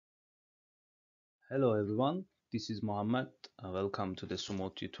Hello everyone, this is Mohammed. Welcome to the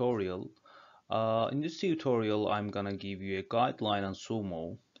SUMO tutorial. In this tutorial, I'm gonna give you a guideline on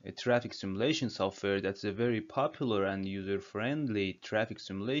SUMO, a traffic simulation software that's a very popular and user-friendly traffic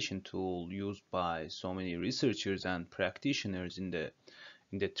simulation tool used by so many researchers and practitioners in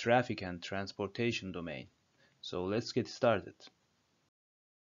the traffic and transportation domain. So let's get started.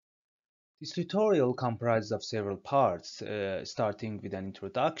 This tutorial comprises of several parts, starting with an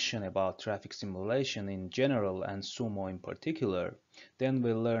introduction about traffic simulation in general and SUMO in particular. Then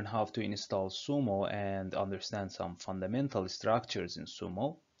we'll learn how to install SUMO and understand some fundamental structures in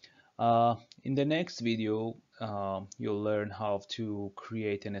SUMO. In the next video, you'll learn how to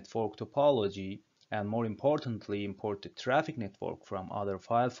create a network topology and more importantly, import the traffic network from other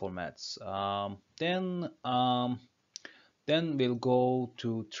file formats. Then we'll go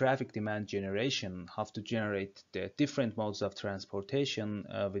to traffic demand generation, how to generate the different modes of transportation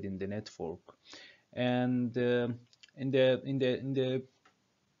within the network. And in the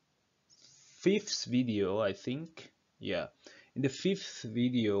fifth video, I think, yeah, in the fifth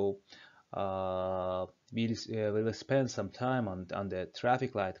video, uh, we'll spend some time on the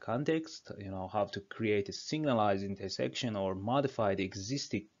traffic light context, how to create a signalized intersection or modify the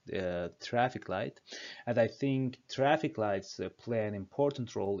existing traffic light. And I think traffic lights play an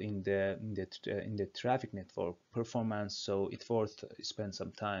important role in the traffic network performance, so it's worth spend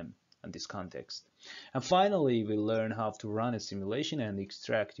some time on this context. And finally, we'll learn how to run a simulation and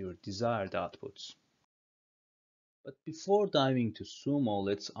extract your desired outputs. But before diving to Sumo,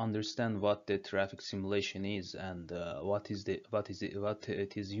 let's understand what the traffic simulation is and what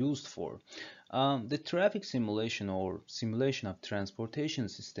it is used for. The traffic simulation or simulation of transportation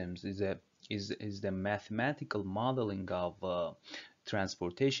systems is the mathematical modeling of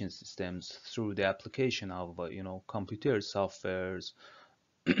transportation systems through the application of computer softwares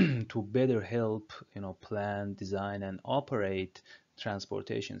to better help plan, design, and operate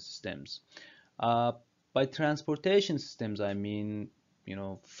transportation systems. Uh, by transportation systems, I mean,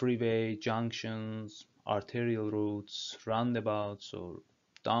 freeway junctions, arterial routes, roundabouts, or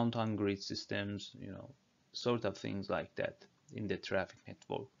downtown grid systems, sort of things like that in the traffic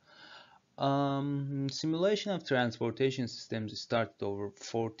network. Simulation of transportation systems started over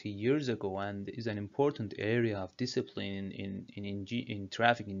 40 years ago and is an important area of discipline in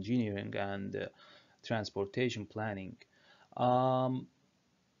traffic engineering and transportation planning. Um,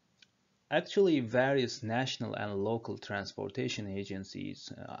 Actually, various national and local transportation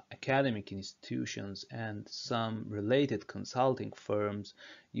agencies, academic institutions, and some related consulting firms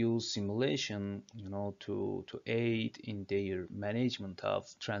use simulation, to aid in their management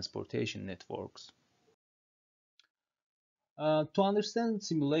of transportation networks. To understand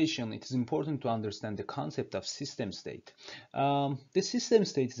simulation, it is important to understand the concept of system state. The system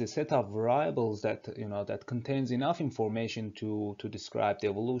state is a set of variables that contains enough information to describe the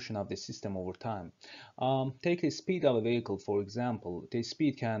evolution of the system over time. Take the speed of a vehicle, for example. The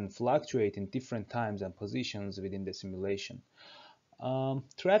speed can fluctuate in different times and positions within the simulation.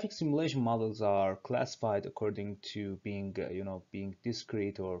 Traffic simulation models are classified according to being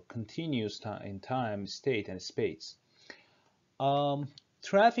discrete or continuous in time, state, and space. Um,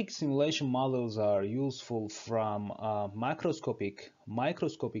 Traffic simulation models are useful from microscopic,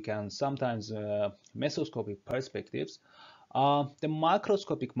 and sometimes mesoscopic perspectives. The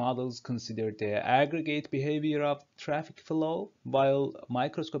microscopic models consider the aggregate behavior of traffic flow, while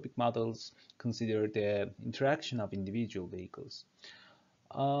microscopic models consider the interaction of individual vehicles.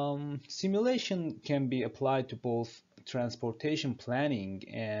 Simulation can be applied to both transportation planning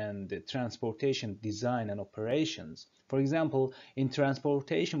and transportation design and operations. For example, in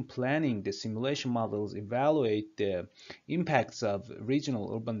transportation planning, the simulation models evaluate the impacts of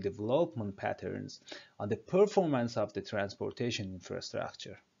regional urban development patterns on the performance of the transportation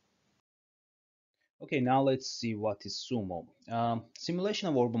infrastructure. Okay, now let's see what is SUMO. Simulation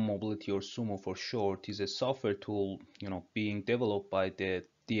of urban mobility, or SUMO for short, is a software tool, being developed by the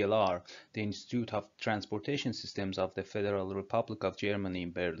DLR, the Institute of Transportation Systems of the Federal Republic of Germany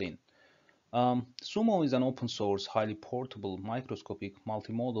in Berlin. SUMO is an open source, highly portable, microscopic,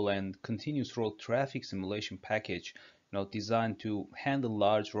 multimodal, and continuous road traffic simulation package, designed to handle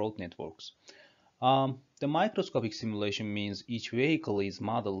large road networks. The microscopic simulation means each vehicle is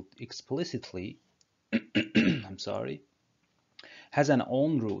modeled explicitly I'm sorry, has an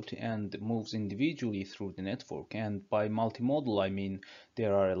own route and moves individually through the network. And by multimodal, I mean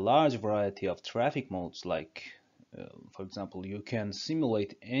there are a large variety of traffic modes, like, for example, you can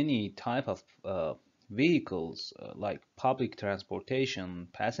simulate any type of vehicles, like public transportation,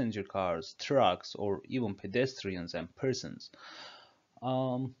 passenger cars, trucks, or even pedestrians and persons.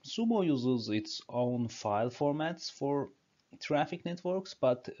 SUMO uses its own file formats for traffic networks,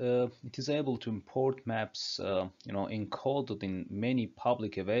 but it is able to import maps, encoded in many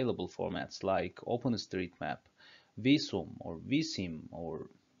public available formats like OpenStreetMap, VSUM or VSIM, or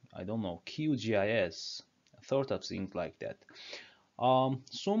I don't know, QGIS, sort of things like that.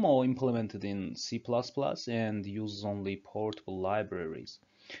 SUMO implemented in C++ and uses only portable libraries.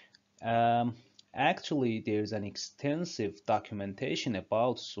 Um, Actually, there's an extensive documentation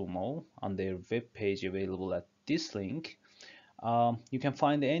about SUMO on their web page available at this link. You can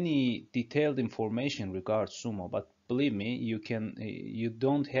find any detailed information regarding SUMO, but believe me, you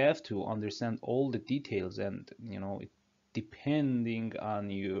don't have to understand all the details, and depending on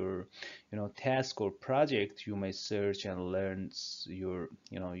your task or project, you may search and learn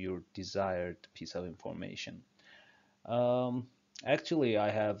your desired piece of information. Um, Actually,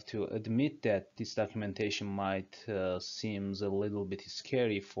 I have to admit that this documentation might seems a little bit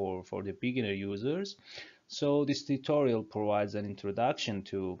scary for the beginner users. So this tutorial provides an introduction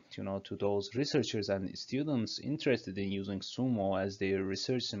to those researchers and students interested in using SUMO as their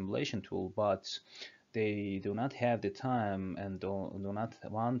research simulation tool, but they do not have the time and do not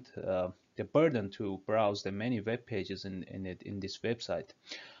want the burden to browse the many web pages in this website.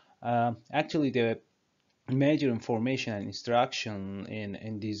 Actually, the major information and instruction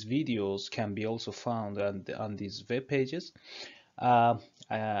in these videos can be also found on these web pages. Uh,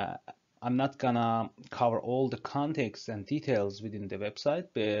 uh, I'm not gonna cover all the context and details within the website,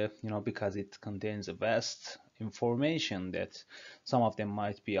 but, because it contains a vast information that some of them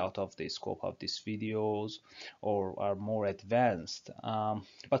might be out of the scope of these videos or are more advanced.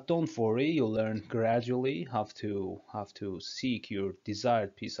 But don't worry, you'll learn gradually how to seek your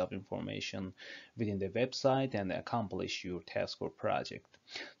desired piece of information within the website and accomplish your task or project.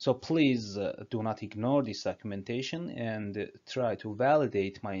 So please do not ignore this documentation and try to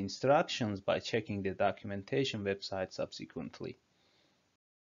validate my instructions by checking the documentation website subsequently.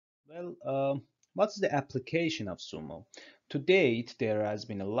 Well, what's the application of SUMO? To date, there has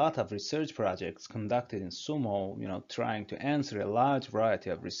been a lot of research projects conducted in SUMO, trying to answer a large variety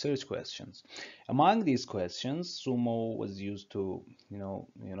of research questions. Among these questions, SUMO was used to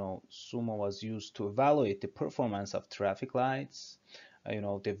evaluate the performance of traffic lights.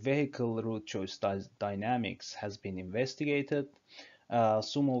 The vehicle route choice dynamics has been investigated.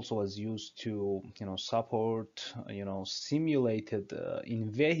 SUMO also was used to, support, simulated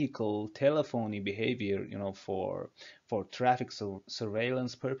in-vehicle telephony behavior, for traffic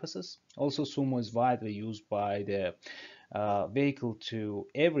surveillance purposes. Also, SUMO is widely used by the vehicle to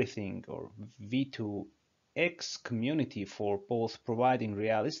everything or V2X community for both providing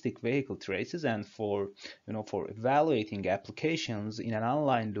realistic vehicle traces and for evaluating applications in an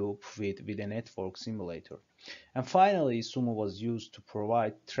online loop with a network simulator. And finally, SUMO was used to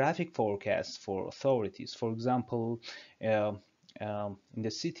provide traffic forecasts for authorities. For example, uh, in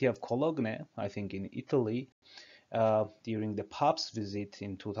the city of Cologne, I think in Italy, during the Pope's visit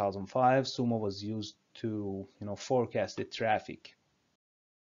in 2005, SUMO was used to forecast the traffic.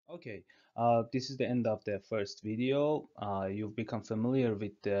 Okay, this is the end of the first video. You've become familiar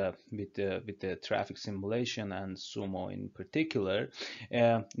with the traffic simulation and SUMO in particular.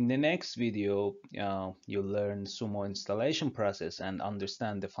 In the next video, you'll learn SUMO installation process and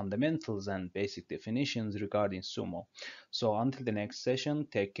understand the fundamentals and basic definitions regarding SUMO. So until the next session,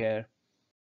 take care.